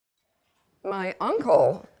My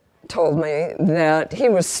uncle told me that he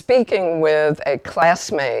was speaking with a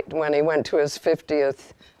classmate when he went to his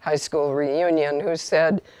 50th high school reunion who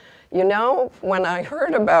said, you know, when I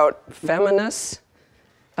heard about feminists,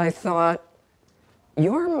 I thought,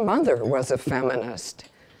 your mother was a feminist.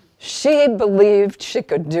 She believed she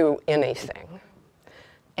could do anything.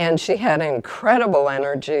 And she had incredible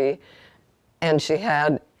energy, and she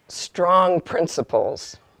had strong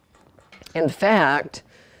principles. In fact,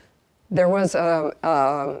 there was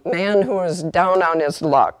a man who was down on his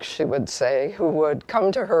luck, she would say, who would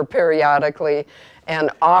come to her periodically and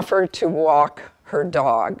offer to walk her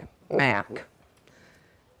dog, Mac.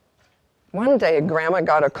 One day, Grandma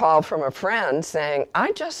got a call from a friend saying,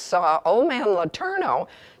 I just saw old man Letourneau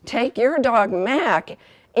take your dog, Mac,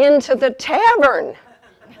 into the tavern.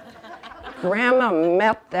 Grandma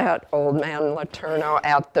met that old man Letourneau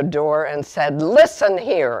at the door and said, listen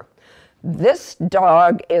here, this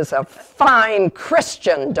dog is a fine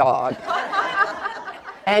Christian dog,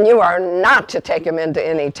 and you are not to take him into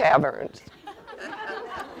any taverns.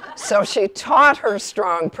 So she taught her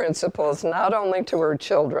strong principles not only to her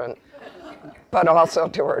children, but also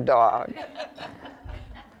to her dog.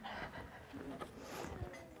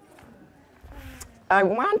 I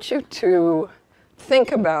want you to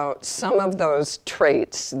think about some of those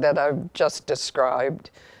traits that I've just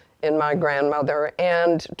described in my grandmother,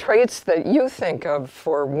 and traits that you think of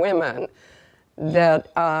for women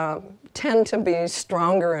that tend to be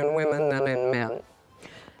stronger in women than in men.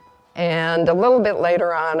 And a little bit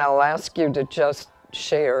later on, I'll ask you to just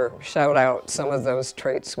shout out some of those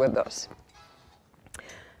traits with us.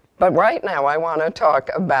 But right now, I want to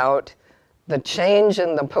talk about the change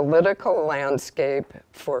in the political landscape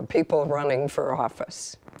for people running for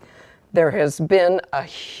office. There has been a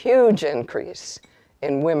huge increase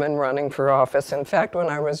in women running for office. In fact, when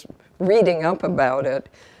I was reading up about it,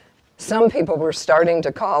 some people were starting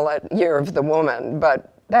to call it Year of the Woman,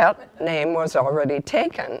 but that name was already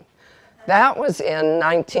taken. That was in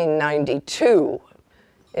 1992.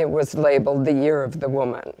 It was labeled the Year of the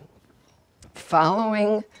Woman.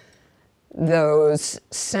 Following those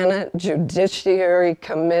Senate Judiciary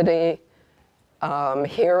Committee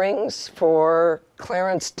hearings for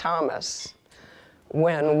Clarence Thomas,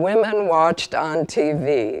 when women watched on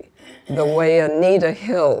TV the way Anita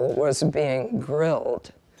Hill was being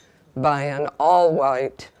grilled by an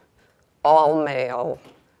all-white, all-male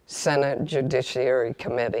Senate Judiciary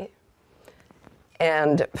Committee.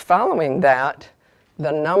 And following that,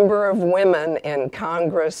 the number of women in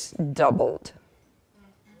Congress doubled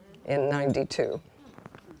in '92.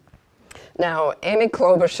 Now, Amy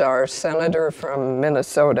Klobuchar, senator from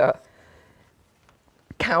Minnesota,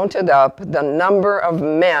 counted up the number of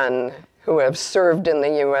men who have served in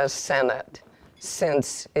the US Senate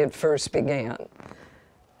since it first began.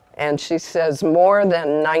 And she says more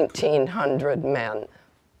than 1,900 men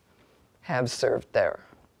have served there,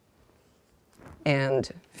 and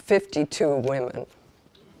 52 women,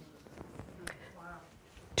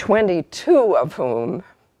 22 of whom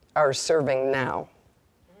are serving now.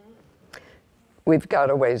 We've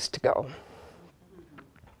got a ways to go.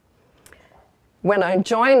 When I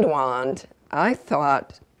joined WAND, I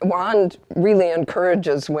thought WAND really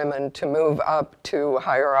encourages women to move up to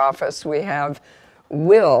higher office. We have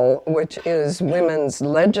WIL, which is Women's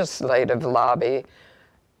Legislative Lobby,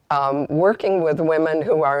 working with women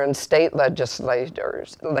who are in state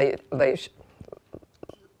legislators,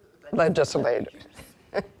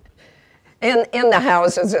 in the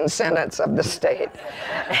houses and senates of the state.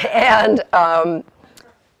 And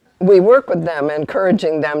we work with them,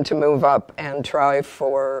 encouraging them to move up and try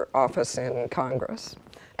for office in Congress,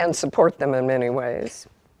 and support them in many ways.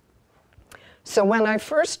 So when I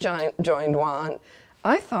first joined WAND,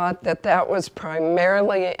 I thought that that was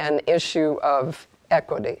primarily an issue of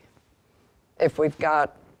equity. If we've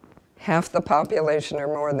got half the population or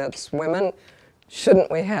more that's women,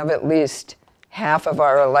 shouldn't we have at least half of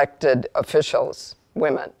our elected officials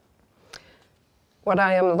women? What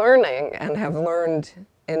I am learning, and have learned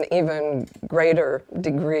in even greater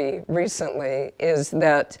degree recently, is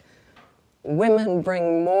that women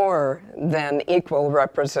bring more than equal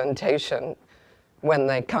representation when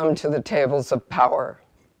they come to the tables of power.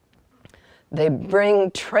 They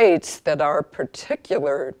bring traits that are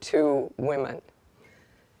particular to women,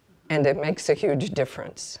 and it makes a huge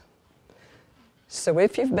difference. So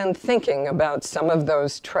if you've been thinking about some of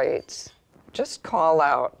those traits, just call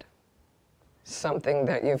out something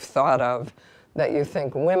that you've thought of that you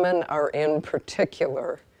think women are in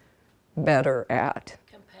particular better at.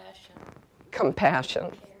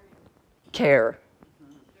 Compassion. Care.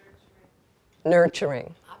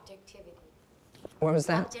 Nurturing. Objectivity. What was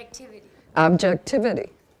that? Objectivity.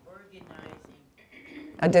 Objectivity. Organizing.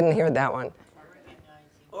 I didn't hear that one.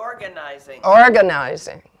 Organizing.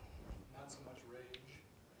 Organizing. Not so much rage.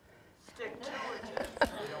 Stick to it.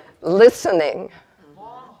 Listening.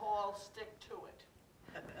 Long haul, stick to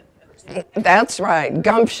it. That's right.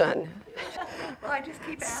 Gumption. Well, I just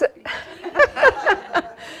keep asking.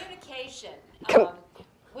 Communication. Com-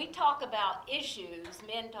 We talk about issues,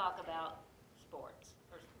 men talk about sports,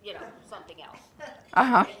 or, something else.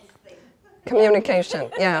 Uh-huh. Communication,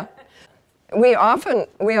 yeah. We often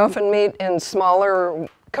meet in smaller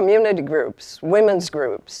community groups, women's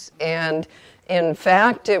groups, and in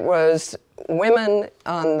fact it was women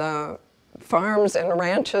on the farms and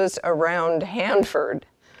ranches around Hanford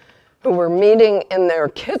who were meeting in their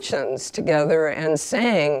kitchens together and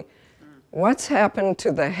saying, what's happened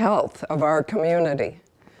to the health of our community?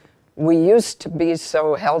 We used to be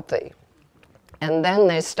so healthy. And then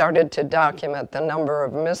they started to document the number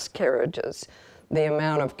of miscarriages, the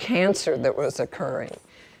amount of cancer that was occurring.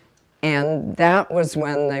 And that was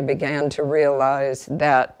when they began to realize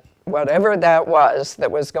that whatever that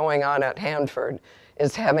was going on at Hanford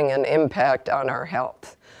is having an impact on our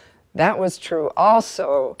health. That was true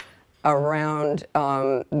also around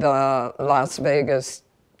the Las Vegas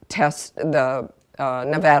test, the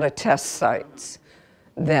Nevada test sites,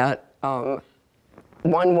 that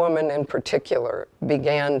one woman in particular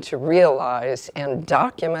began to realize and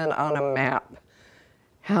document on a map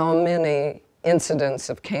how many incidents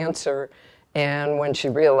of cancer, and when she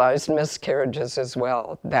realized miscarriages as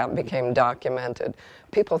well, that became documented.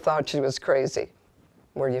 People thought she was crazy.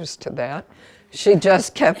 We're used to that. She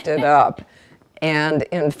just kept it up. And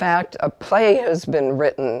in fact, a play has been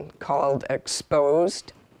written called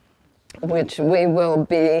Exposed, which we will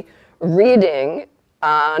be reading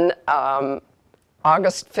on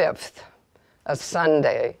August 5th, a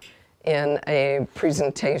Sunday, in a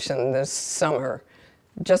presentation this summer,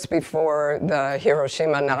 just before the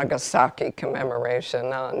Hiroshima-Nagasaki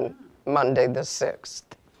commemoration on Monday the 6th.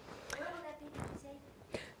 Where will that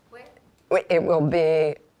be? Where? It will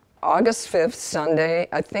be August 5th, Sunday.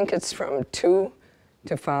 I think it's from 2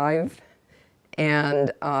 to 5, and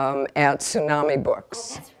at Tsunami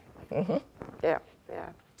Books. Oh, that's right. Yeah, yeah.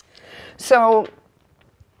 So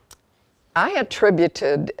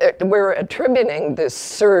we're attributing this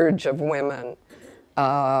surge of women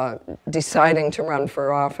deciding to run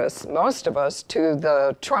for office, most of us, to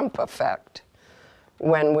the Trump effect.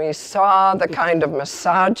 When we saw the kind of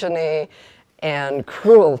misogyny and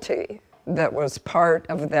cruelty that was part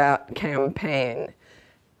of that campaign,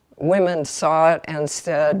 women saw it and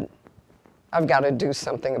said, I've got to do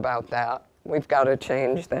something about that. We've got to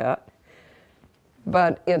change that.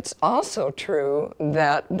 But it's also true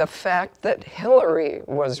that the fact that Hillary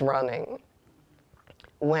was running,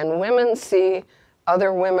 when women see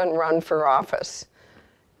other women run for office,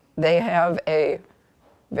 they have a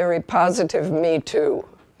very positive Me Too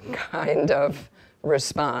kind of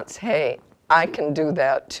response. Hey, I can do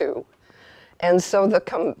that too. And so the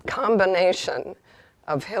combination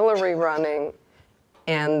of Hillary running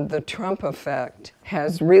and the Trump effect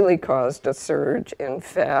has really caused a surge. In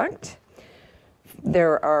fact,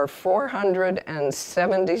 there are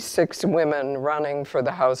 476 women running for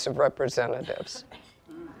the House of Representatives.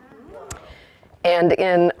 And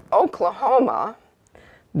in Oklahoma,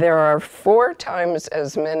 there are 4 times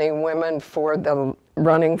as many women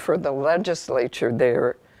running for the legislature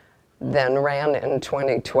there than ran in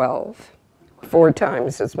 2012. 4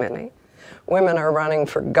 times as many. Women are running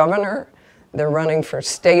for governor, they're running for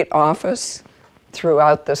state office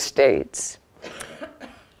throughout the states.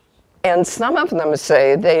 And some of them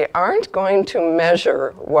say they aren't going to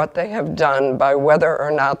measure what they have done by whether or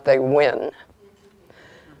not they win,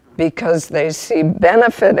 because they see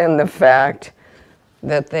benefit in the fact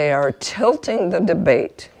that they are tilting the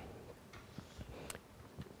debate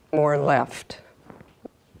more left,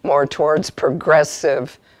 more towards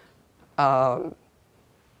progressive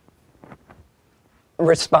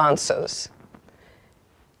responses.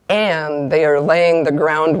 And they are laying the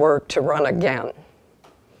groundwork to run again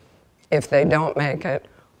if they don't make it,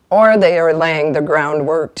 or they are laying the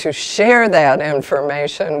groundwork to share that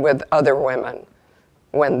information with other women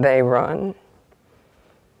when they run.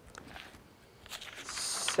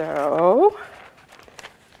 So,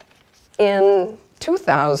 in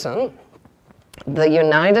 2000, the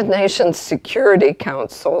United Nations Security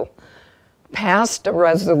Council passed a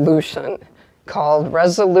resolution called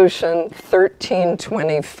Resolution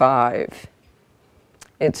 1325.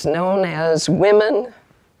 It's known as Women,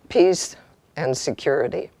 Peace, and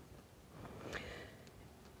Security.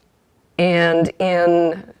 And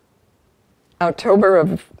in October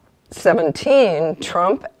of 2017,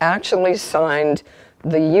 Trump actually signed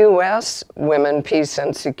the U.S. Women, Peace,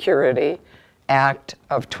 and Security Act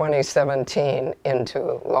of 2017 into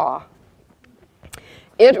law.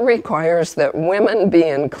 It requires that women be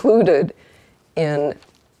included in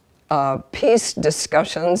peace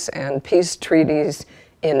discussions and peace treaties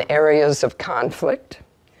in areas of conflict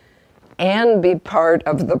and be part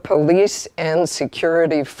of the police and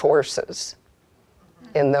security forces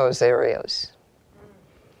in those areas.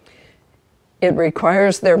 It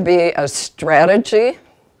requires there be a strategy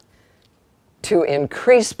to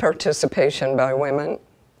increase participation by women,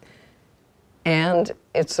 and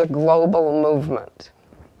it's a global movement.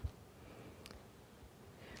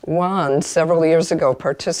 WAND, several years ago,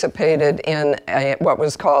 participated in what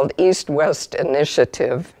was called East-West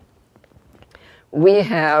Initiative. We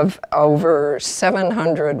have over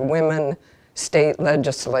 700 women state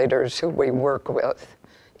legislators who we work with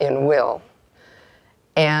in Will.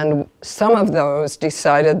 And some of those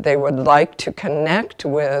decided they would like to connect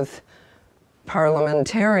with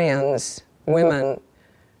parliamentarians, women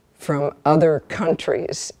from other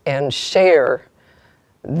countries, and share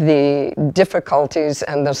the difficulties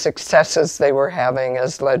and the successes they were having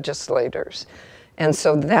as legislators. And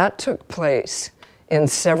so that took place in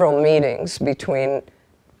several meetings between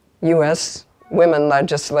US women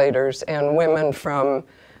legislators and women from,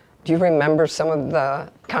 do you remember some of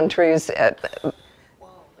the countries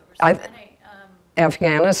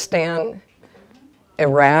Afghanistan,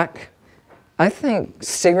 Iraq, I think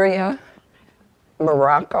Syria,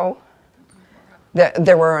 Morocco.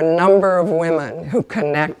 There were a number of women who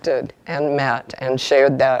connected and met and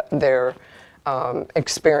shared their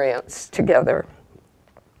experience together.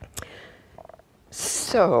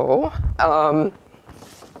 So,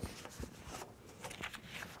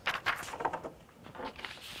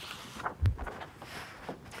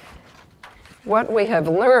 what we have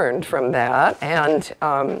learned from that, and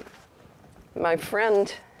my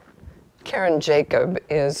friend Karen Jacob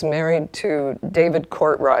is married to David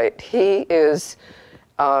Courtwright. He is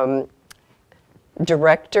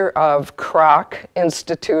director of Kroc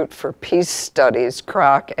Institute for Peace Studies,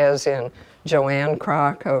 Kroc as in Joanne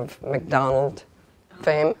Kroc of McDonald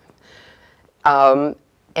fame.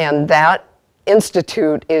 And that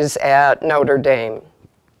institute is at Notre Dame.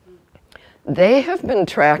 They have been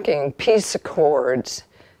tracking peace accords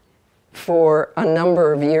for a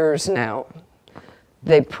number of years now.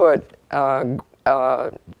 They put a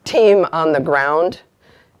team on the ground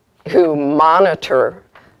who monitor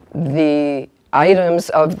the items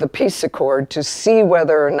of the peace accord to see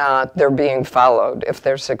whether or not they're being followed, if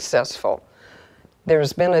they're successful.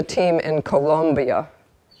 There's been a team in Colombia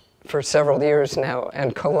for several years now,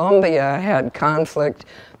 and Colombia had conflict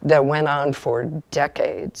that went on for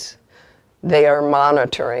decades. They are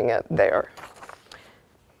monitoring it there.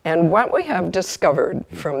 And what we have discovered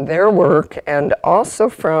from their work and also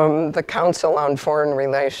from the Council on Foreign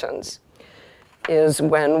Relations is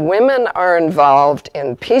when women are involved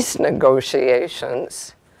in peace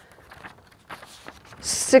negotiations,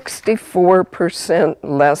 64%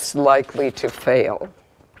 less likely to fail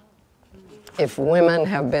if women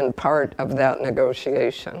have been part of that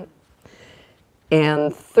negotiation,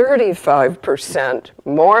 and 35%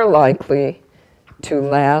 more likely to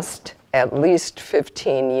last at least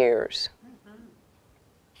 15 years.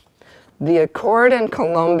 The accord in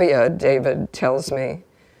Colombia, David tells me,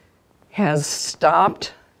 has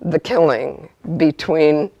stopped the killing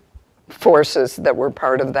between forces that were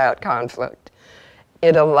part of that conflict.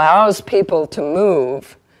 It allows people to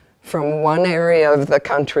move from one area of the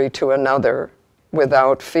country to another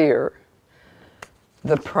without fear.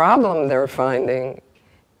 The problem they're finding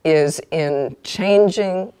is in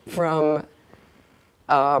changing from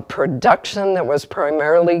production that was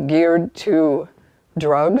primarily geared to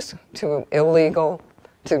drugs, to illegal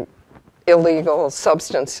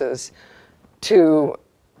substances, to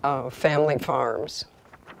family farms.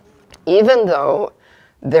 Even though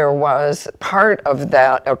there was part of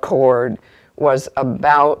that accord was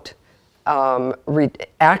about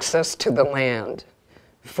access to the land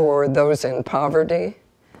for those in poverty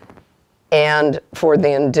and for the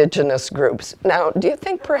indigenous groups. Now, do you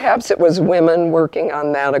think perhaps it was women working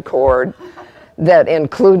on that accord that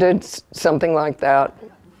included something like that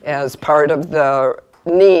as part of the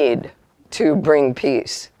need to bring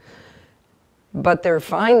peace? But they're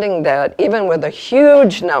finding that even with a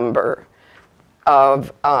huge number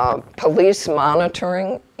of police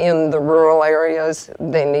monitoring in the rural areas,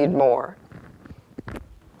 they need more.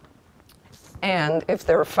 And if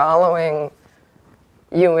they're following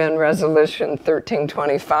UN Resolution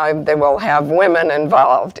 1325, they will have women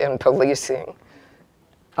involved in policing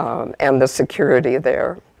and the security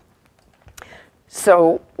there.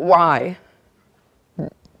 So why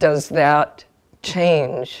does that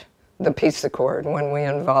change the peace accord when we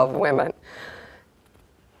involve women?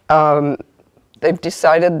 They've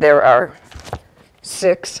decided there are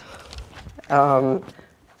 6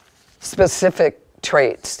 specific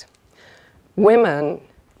traits. Women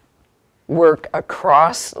work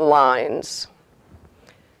across lines.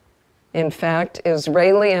 In fact,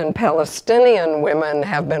 Israeli and Palestinian women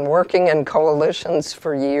have been working in coalitions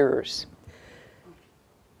for years.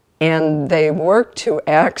 And they work to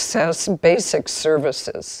access basic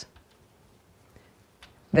services.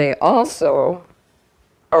 They also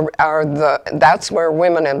that's where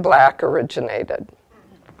women in black originated.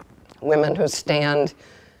 Women who stand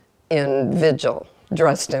in vigil,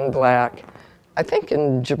 dressed in black, I think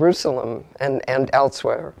in Jerusalem and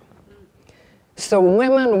elsewhere. So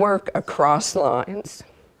women work across lines.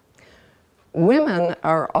 Women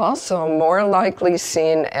are also more likely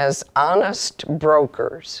seen as honest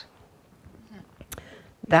brokers.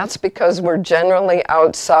 That's because we're generally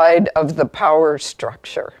outside of the power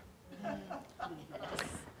structure.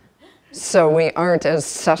 So we aren't as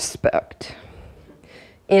suspect.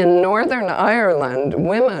 In Northern Ireland,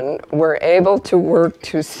 women were able to work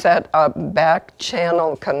to set up back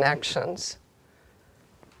channel connections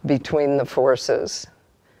between the forces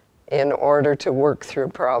in order to work through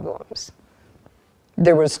problems.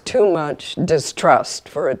 There was too much distrust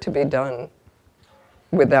for it to be done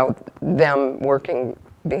without them working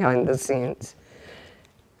behind the scenes.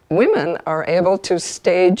 Women are able to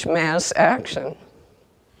stage mass action.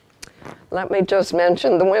 Let me just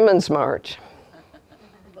mention the Women's March.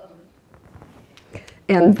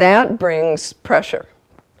 And that brings pressure.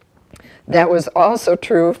 That was also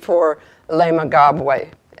true for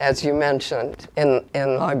Lemagabwe, as you mentioned, in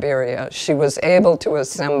Liberia. She was able to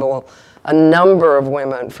assemble a number of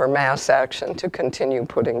women for mass action to continue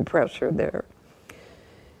putting pressure there.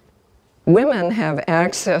 Women have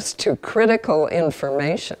access to critical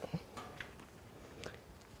information.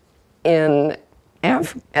 In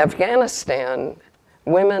Afghanistan,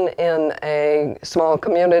 women in a small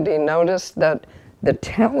community noticed that the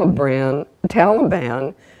Taliban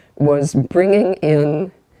was bringing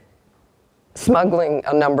in, smuggling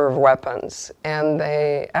a number of weapons, and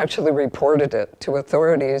they actually reported it to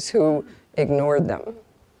authorities who ignored them.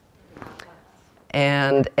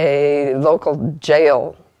 And a local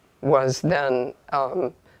jail was then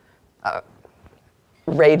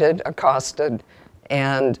raided, accosted,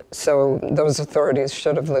 and so those authorities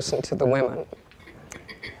should have listened to the women.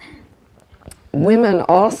 Women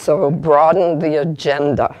also broadened the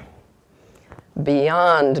agenda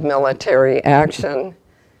beyond military action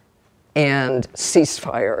and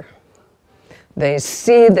ceasefire. They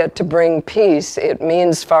see that to bring peace, it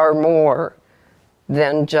means far more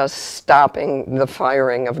than just stopping the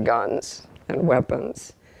firing of guns and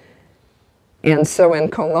weapons. And so in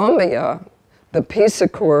Colombia, the peace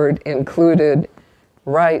accord included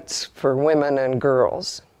rights for women and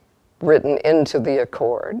girls written into the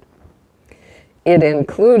accord. It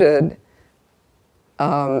included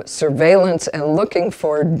surveillance and looking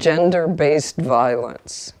for gender-based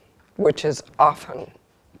violence, which is often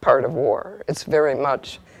part of war. It's very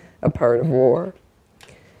much a part of war.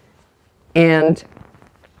 And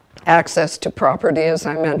access to property, as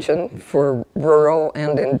I mentioned, for rural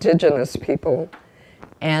and indigenous people.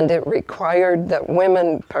 And it required that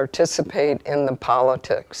women participate in the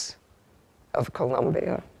politics of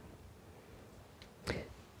Colombia.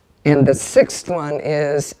 And the 6th one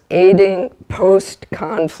is aiding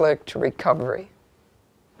post-conflict recovery.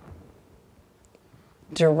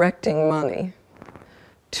 Directing money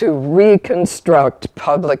to reconstruct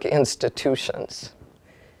public institutions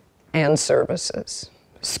and services,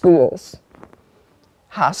 schools,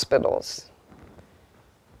 hospitals,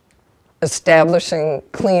 establishing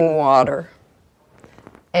clean water,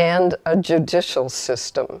 and a judicial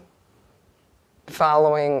system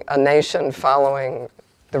following a nation following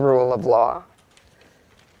the rule of law.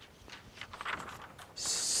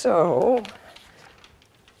 So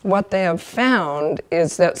what they have found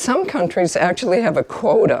is that some countries actually have a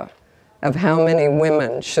quota of how many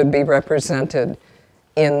women should be represented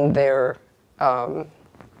in their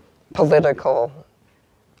political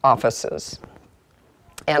offices.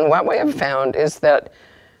 And what we have found is that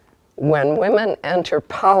when women enter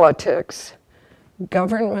politics,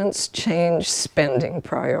 governments change spending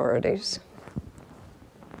priorities.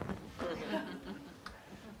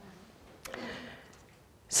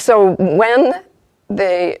 So when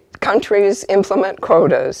the countries implement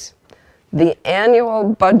quotas, the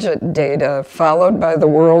annual budget data followed by the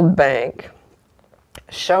World Bank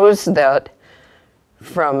shows that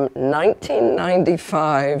from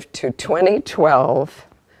 1995 to 2012,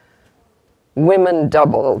 women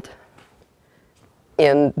doubled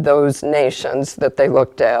in those nations that they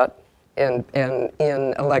looked at in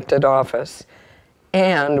elected office.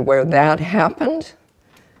 And where that happened,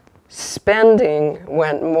 spending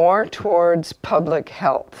went more towards public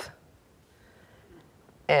health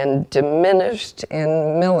and diminished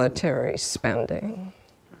in military spending.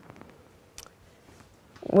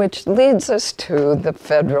 Which leads us to the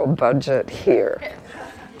federal budget here.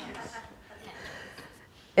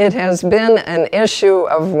 It has been an issue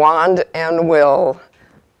of want and will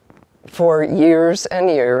for years and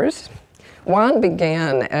years. WAND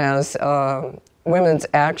began as Women's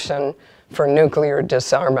Action for Nuclear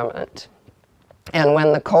Disarmament. And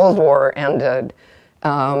when the Cold War ended,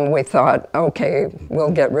 we thought, okay,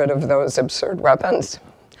 we'll get rid of those absurd weapons.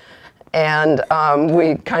 And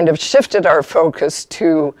we kind of shifted our focus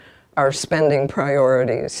to our spending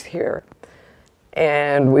priorities here.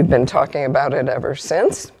 And we've been talking about it ever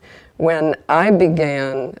since. When I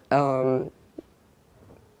began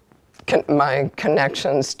my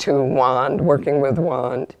connections to WAND, working with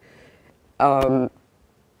WAND,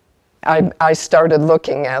 I started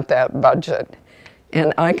looking at that budget.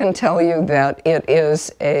 And I can tell you that it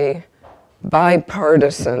is a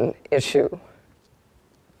bipartisan issue,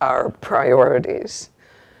 our priorities.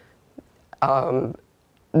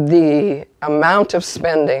 The amount of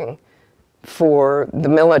spending for the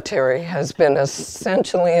military has been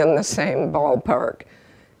essentially in the same ballpark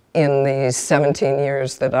in the 17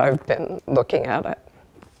 years that I've been looking at it.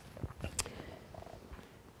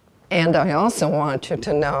 And I also want you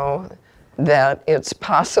to know that it's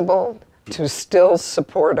possible to still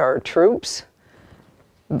support our troops,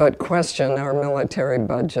 but question our military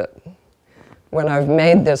budget. When I've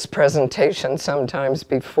made this presentation sometimes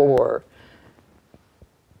before,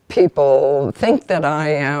 people think that I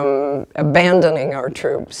am abandoning our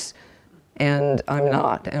troops, and I'm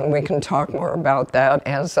not. And we can talk more about that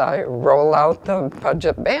as I roll out the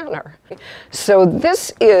budget banner. So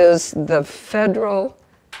this is the federal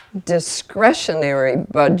discretionary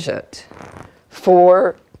budget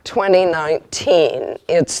for 2019.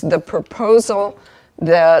 It's the proposal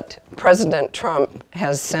that President Trump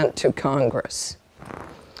has sent to Congress.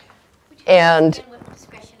 And what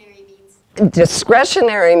discretionary means?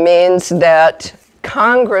 discretionary means that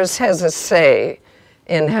Congress has a say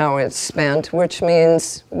in how it's spent, which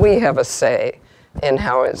means we have a say in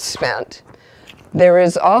how it's spent. There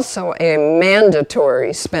is also a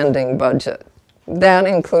mandatory spending budget. That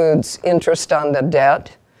includes interest on the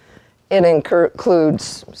debt. It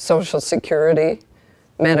includes Social Security,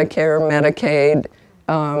 Medicare, Medicaid,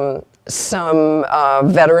 some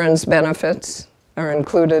veterans benefits are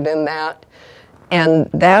included in that, and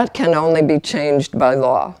that can only be changed by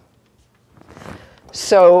law.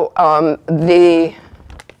 So the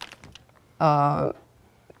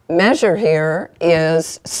measure here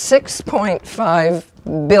is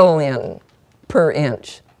 6.5 billion per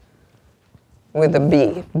inch, with a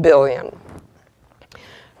B, billion.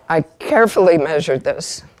 I carefully measured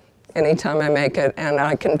this anytime I make it, and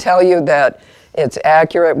I can tell you that it's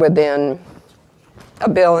accurate within a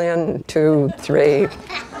billion, 2, 3,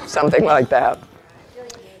 something like that.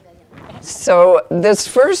 So this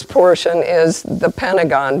first portion is the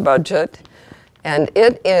Pentagon budget, and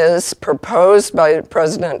it is proposed by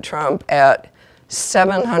President Trump at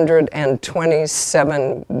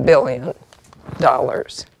 $727 billion.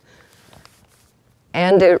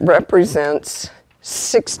 And it represents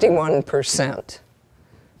 61%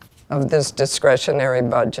 of this discretionary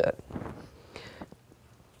budget.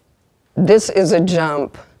 This is a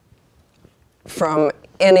jump from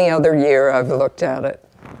any other year I've looked at it.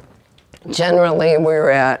 Generally, we're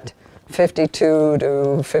at 52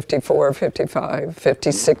 to 54, 55,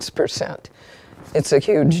 56%. It's a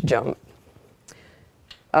huge jump.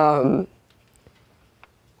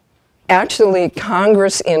 Actually,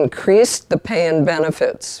 Congress increased the pay and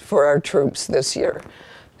benefits for our troops this year.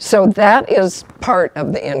 So that is part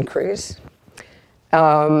of the increase.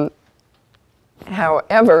 However,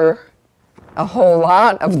 a whole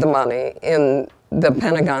lot of the money in the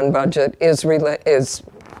Pentagon budget is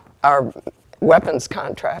our weapons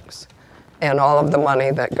contracts and all of the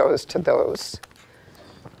money that goes to those.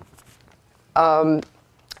 The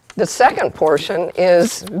second portion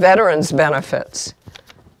is veterans benefits.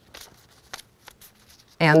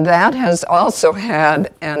 And that has also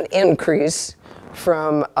had an increase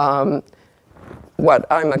from what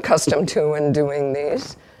I'm accustomed to in doing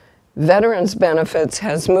these. Veterans benefits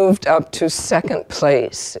has moved up to second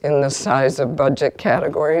place in the size of budget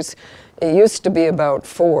categories. It used to be about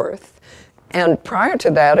fourth. And prior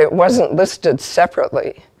to that, it wasn't listed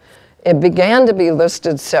separately. It began to be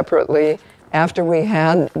listed separately after we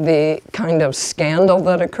had the kind of scandal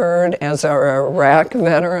that occurred as our Iraq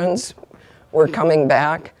veterans were coming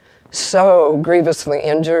back so grievously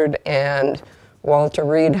injured, and Walter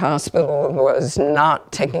Reed Hospital was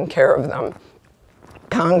not taking care of them.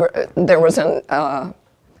 There was a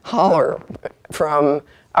holler from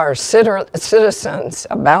our citizens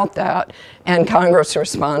about that, and Congress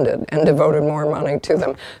responded and devoted more money to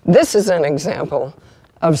them. This is an example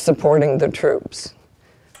of supporting the troops.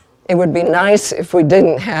 It would be nice if we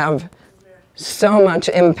didn't have so much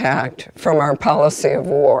impact from our policy of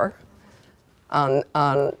war on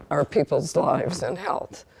our people's lives and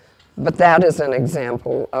health. But that is an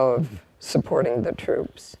example of supporting the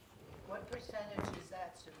troops. What percentage is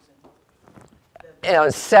that,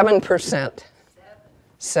 Susan? 7%.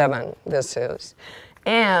 7, this is.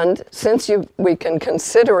 And since we can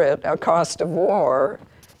consider it a cost of war,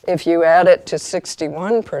 if you add it to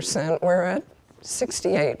 61%, we're at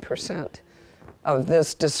 68% of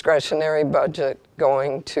this discretionary budget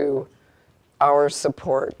going to our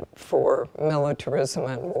support for militarism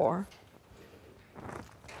and war.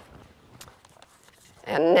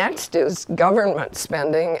 And next is government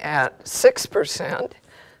spending at 6%.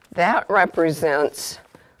 That represents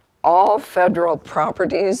all federal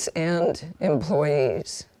properties and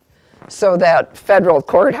employees. So that federal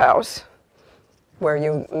courthouse, where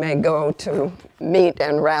you may go to meet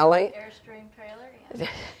and rally, Airstream trailer, yeah.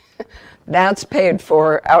 that's paid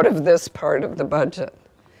for out of this part of the budget,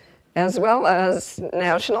 as well as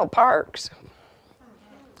national parks,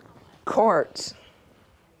 courts,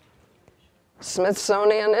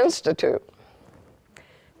 Smithsonian Institute,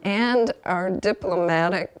 and our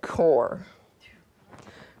diplomatic corps,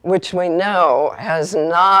 which we know has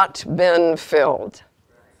not been filled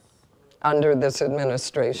under this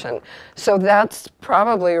administration. So that's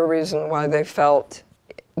probably a reason why they felt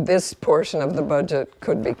this portion of the budget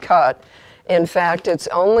could be cut. In fact, it's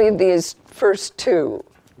only these first two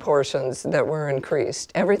portions that were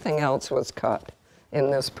increased. Everything else was cut in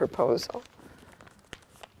this proposal.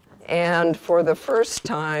 And for the first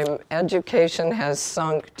time, education has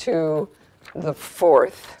sunk to the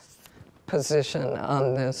 4th position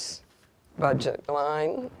on this budget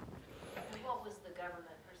line. What was the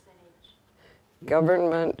government percentage?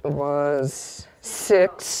 Government was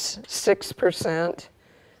 6%,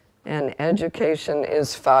 and education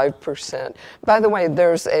is 5%. By the way,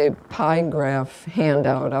 there's a pie graph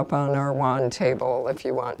handout up on our WAND table if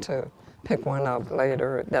you want to pick one up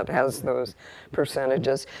later that has those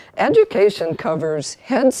percentages. Education covers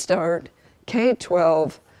Head Start,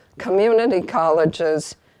 K-12, community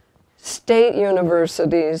colleges, state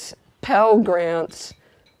universities, Pell Grants,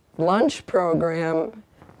 lunch program,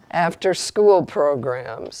 after-school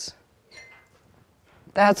programs.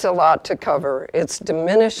 That's a lot to cover. It's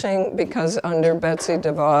diminishing because under Betsy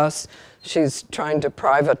DeVos, she's trying to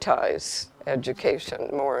privatize education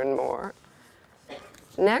more and more.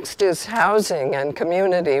 Next is housing and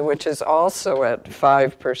community, which is also at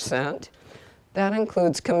 5%. That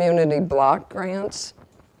includes community block grants,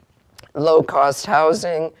 low-cost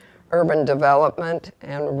housing, urban development,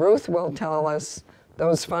 and Ruth will tell us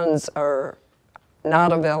those funds are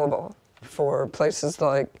not available for places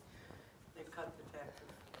like. They've cut the taxes.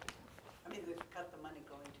 I mean, they've cut the money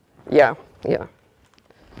going to Yeah, yeah.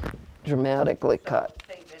 Dramatically cut.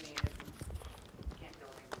 save any of it. Can't go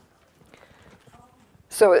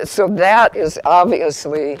anywhere. So that is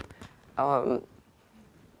obviously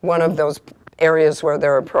one of those areas where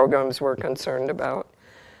there are programs we're concerned about.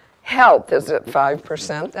 Health is at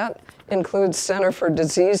 5%. That includes Center for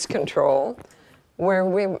Disease Control, where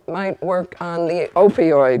we might work on the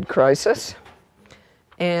opioid crisis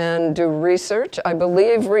and do research. I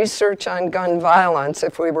believe research on gun violence,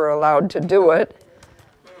 if we were allowed to do it,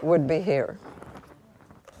 would be here.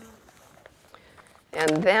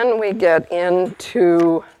 And then we get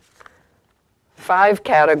into 5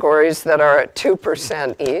 categories that are at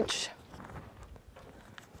 2% each.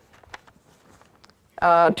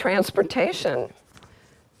 Transportation.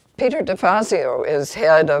 Peter DeFazio is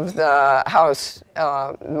head of the House,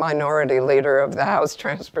 minority leader of the House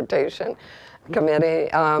Transportation Committee.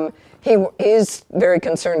 He's very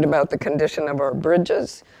concerned about the condition of our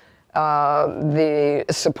bridges, the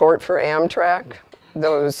support for Amtrak.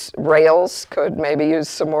 Those rails could maybe use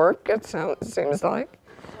some work, it seems like.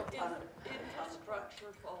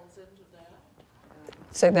 Infrastructure falls into that.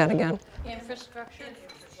 Say that again. Infrastructure?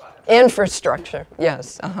 Infrastructure,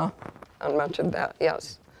 yes, on much of that,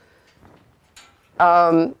 yes.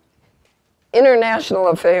 International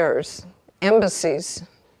affairs, embassies,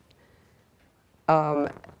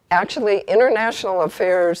 actually, international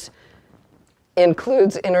affairs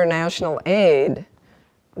includes international aid,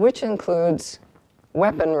 which includes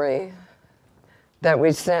weaponry that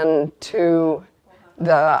we send to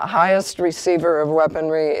the highest receiver of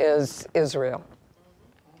weaponry is Israel,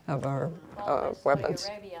 of our weapons.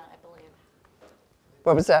 Saudi Arabia, I believe.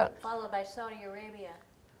 What was that? Followed by Saudi Arabia.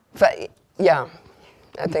 Yeah,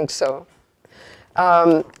 I think so.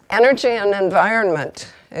 Energy and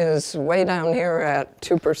environment is way down here at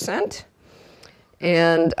 2%.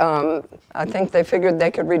 And I think they figured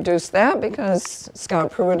they could reduce that because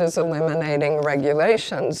Scott Pruitt is eliminating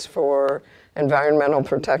regulations for Environmental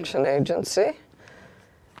Protection Agency.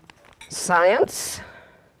 Science,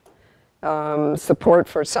 support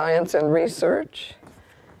for science and research.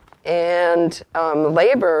 And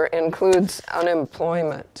labor includes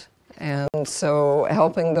unemployment. And so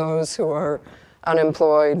helping those who are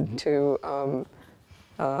unemployed to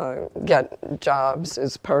get jobs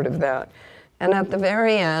is part of that. And at the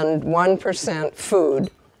very end, 1%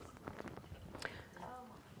 food.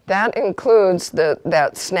 That includes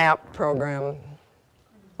that SNAP program,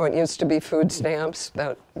 what used to be food stamps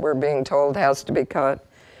that we're being told has to be cut.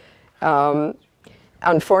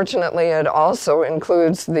 Unfortunately, it also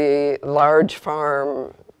includes the large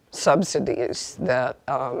farm subsidies that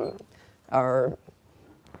are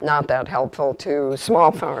not that helpful to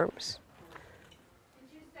small farms. Did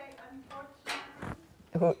you say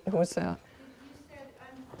unfortunately? Who was that? You said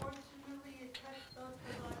unfortunately it cuts those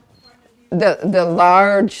who like point of view. The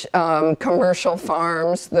large commercial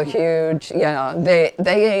farms, the huge, yeah, they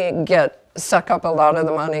suck up a lot of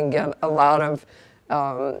the money and get a lot of,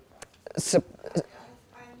 I understand what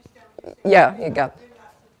you're saying. yeah, you got, You're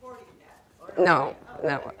not supporting that. no,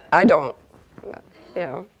 I don't,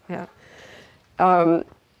 yeah.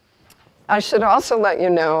 I should also let you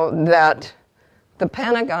know that the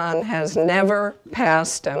Pentagon has never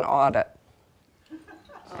passed an audit.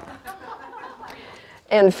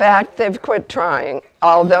 In fact, they've quit trying,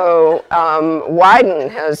 although Wyden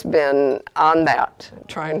has been on that,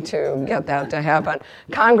 trying to get that to happen.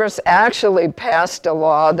 Congress actually passed a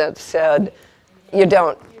law that said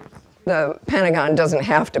the Pentagon doesn't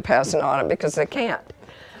have to pass an audit because they can't.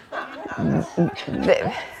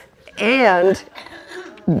 And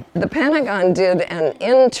the Pentagon did an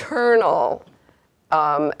internal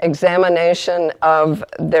examination of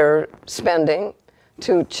their spending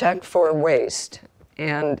to check for waste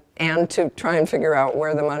and to try and figure out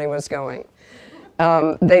where the money was going.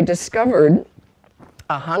 They discovered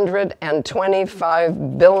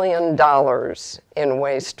 $125 billion in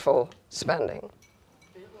wasteful spending.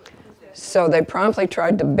 So they promptly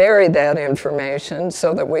tried to bury that information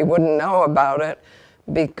so that we wouldn't know about it,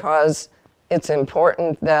 because it's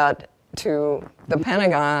important that to the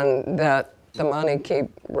Pentagon that the money keep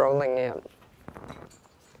rolling in.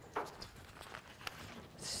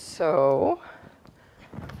 So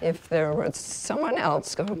if there was someone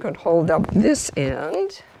else who could hold up this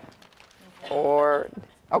end, or,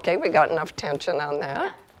 okay, we got enough tension on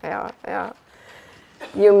that. Yeah.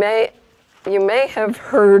 You may have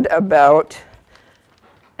heard about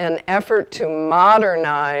an effort to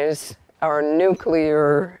modernize our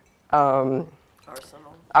nuclear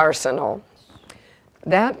arsenal.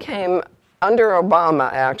 That came under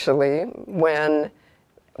Obama, actually, when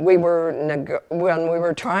we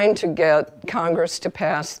were trying to get Congress to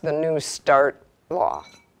pass the New START law.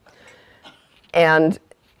 And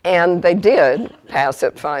they did pass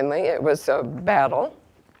it finally. It was a battle.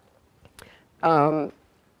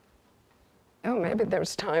 Maybe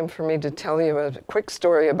there's time for me to tell you a quick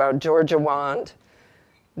story about Georgia WAND.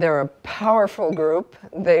 They're a powerful group.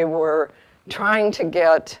 They were trying to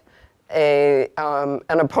get an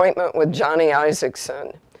appointment with Johnny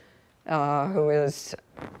Isakson, who is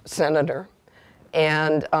senator,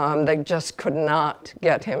 and they just could not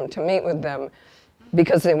get him to meet with them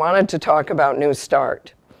because they wanted to talk about New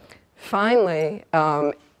START. Finally,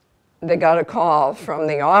 they got a call from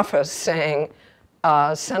the office saying,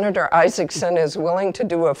 Senator Isakson is willing to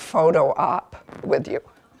do a photo op with you.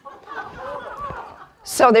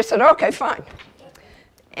 So they said, okay, fine.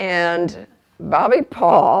 And Bobby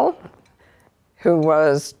Paul, who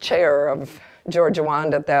was chair of Georgia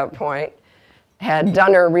WAND at that point, had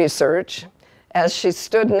done her research. As she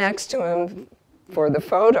stood next to him for the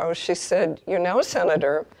photo, she said, you know,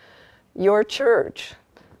 Senator, your church,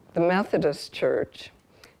 the Methodist Church,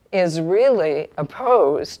 is really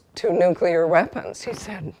opposed to nuclear weapons. He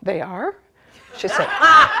said, they are? She said,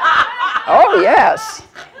 oh, yes.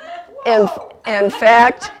 In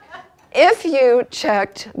fact, if you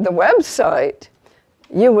checked the website,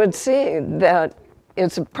 you would see that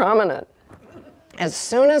it's prominent. As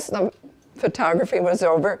soon as the photography was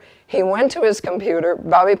over, he went to his computer,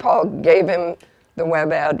 Bobby Paul gave him the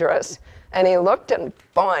web address, and he looked and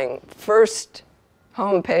boing, first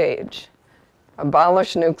homepage,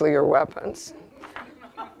 abolish nuclear weapons.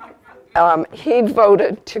 He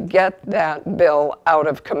voted to get that bill out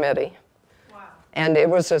of committee. Wow. And it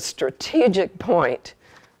was a strategic point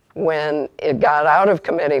when it got out of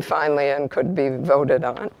committee finally and could be voted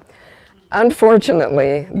on.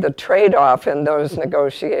 Unfortunately, the trade-off in those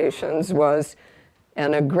negotiations was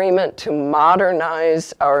an agreement to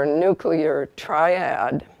modernize our nuclear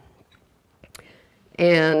triad.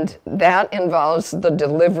 And that involves the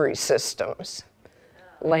delivery systems,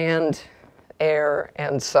 land, air,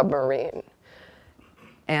 and submarine.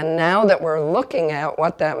 And now that we're looking at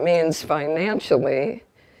what that means financially,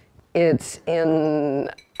 it's in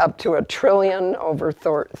up to $1 trillion over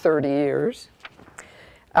 30 years.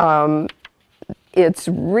 And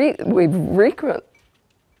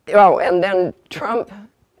then Trump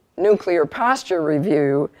Nuclear Posture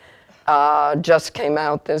Review just came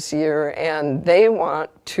out this year, and they want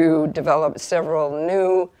to develop several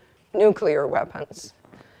new nuclear weapons,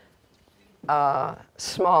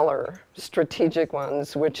 smaller, strategic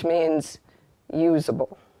ones, which means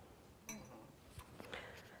usable.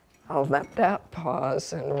 I'll let that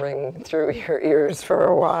pause and ring through your ears for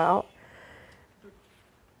a while.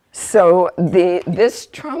 So this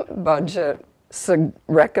Trump budget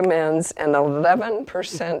recommends an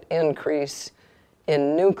 11% increase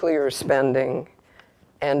in nuclear spending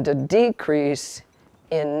and a decrease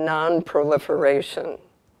in non-proliferation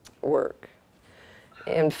work.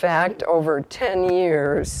 In fact, over 10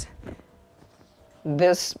 years,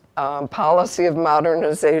 this policy of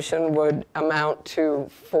modernization would amount to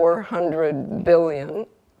 $400 billion.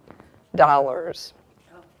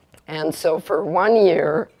 And so for 1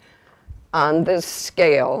 year, on this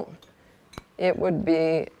scale, it would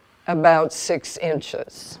be about 6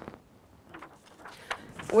 inches,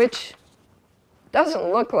 which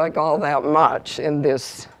doesn't look like all that much in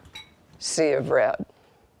this sea of red.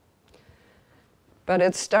 But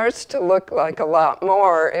it starts to look like a lot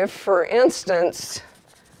more if, for instance,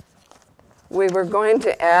 we were going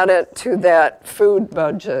to add it to that food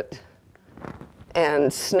budget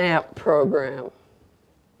and SNAP program.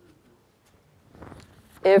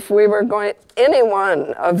 If we were going, any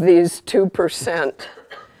one of these 2%,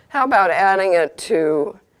 how about adding it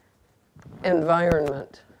to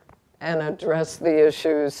environment and address the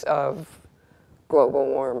issues of global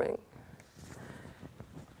warming?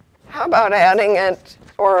 How about adding it,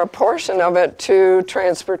 or a portion of it, to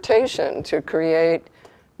transportation to create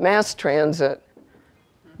mass transit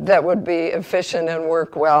that would be efficient and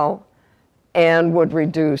work well and would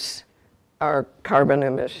reduce our carbon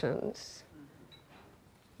emissions?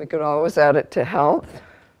 We could always add it to health.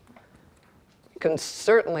 We can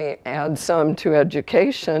certainly add some to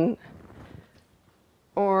education.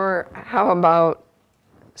 Or how about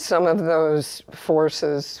some of those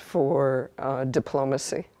forces for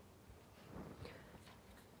diplomacy?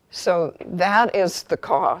 So that is the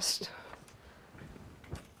cost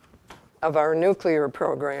of our nuclear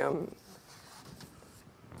program.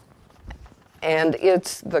 And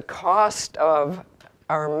it's the cost of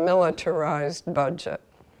our militarized budget.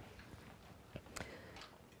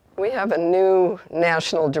 We have a new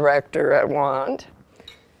national director at WAND.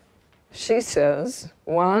 She says,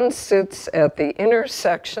 WAND sits at the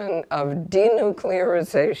intersection of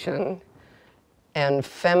denuclearization and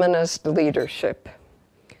feminist leadership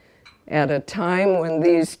at a time when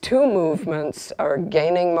these two movements are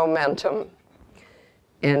gaining momentum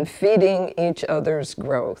and feeding each other's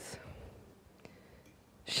growth.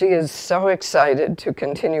 She is so excited to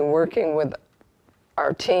continue working with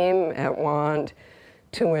our team at WAND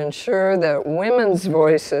to ensure that women's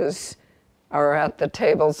voices are at the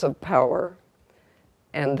tables of power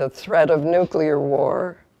and the threat of nuclear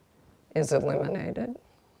war is eliminated.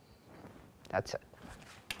 That's it.